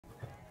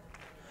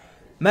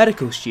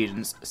Medical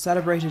students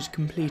celebrated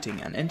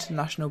completing an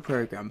international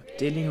programme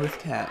dealing with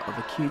care of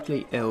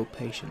acutely ill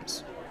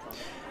patients.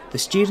 The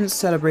students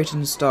celebrated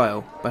in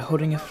style by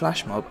holding a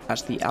flashmob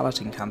at the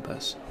Allerton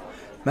campus.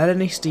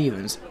 Melanie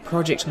Stevens,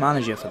 project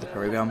manager for the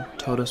programme,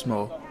 told us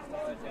more.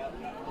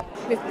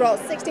 We've brought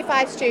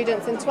 65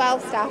 students and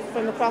 12 staff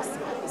from across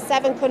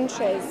 7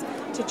 countries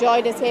to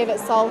join us here at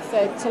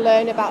Salford to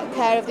learn about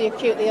care of the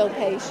acutely ill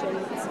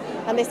patients.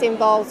 And this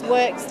involves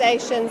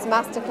workstations,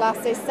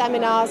 masterclasses,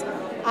 seminars,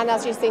 and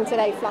as you've seen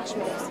today, flash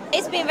mobs.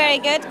 It's been a very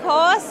good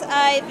course.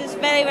 It was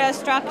very well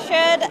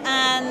structured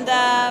and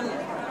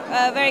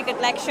very good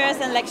lectures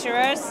and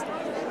lecturers,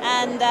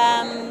 and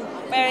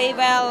very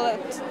well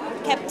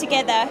kept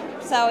together,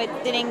 so it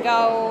didn't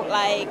go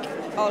like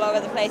all over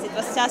the place. It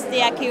was just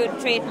the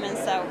acute treatment,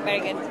 so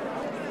very good.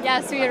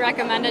 Yes, we would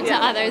recommend it to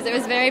others. It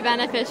was very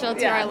beneficial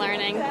to our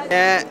learning.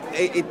 Yeah,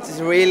 it's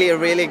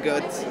really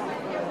good.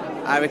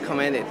 I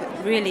recommend it.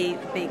 Really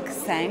big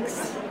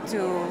thanks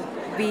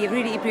we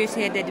really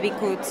appreciate that we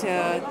could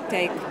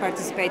take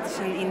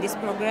participation in this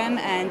program,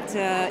 and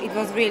it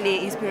was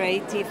really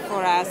inspirative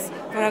for us,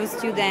 for our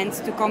students,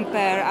 to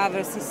compare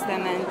our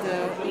system and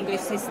the English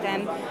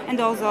system and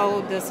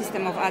also the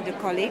system of other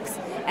colleagues,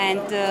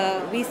 and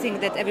we think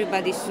that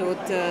everybody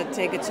should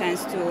take a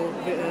chance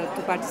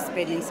to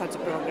participate in such a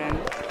program.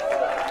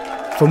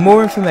 For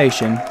more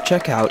information,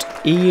 check out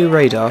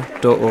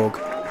euradar.org.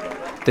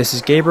 This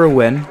is Gabriel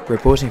Winn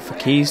reporting for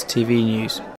Keys TV News.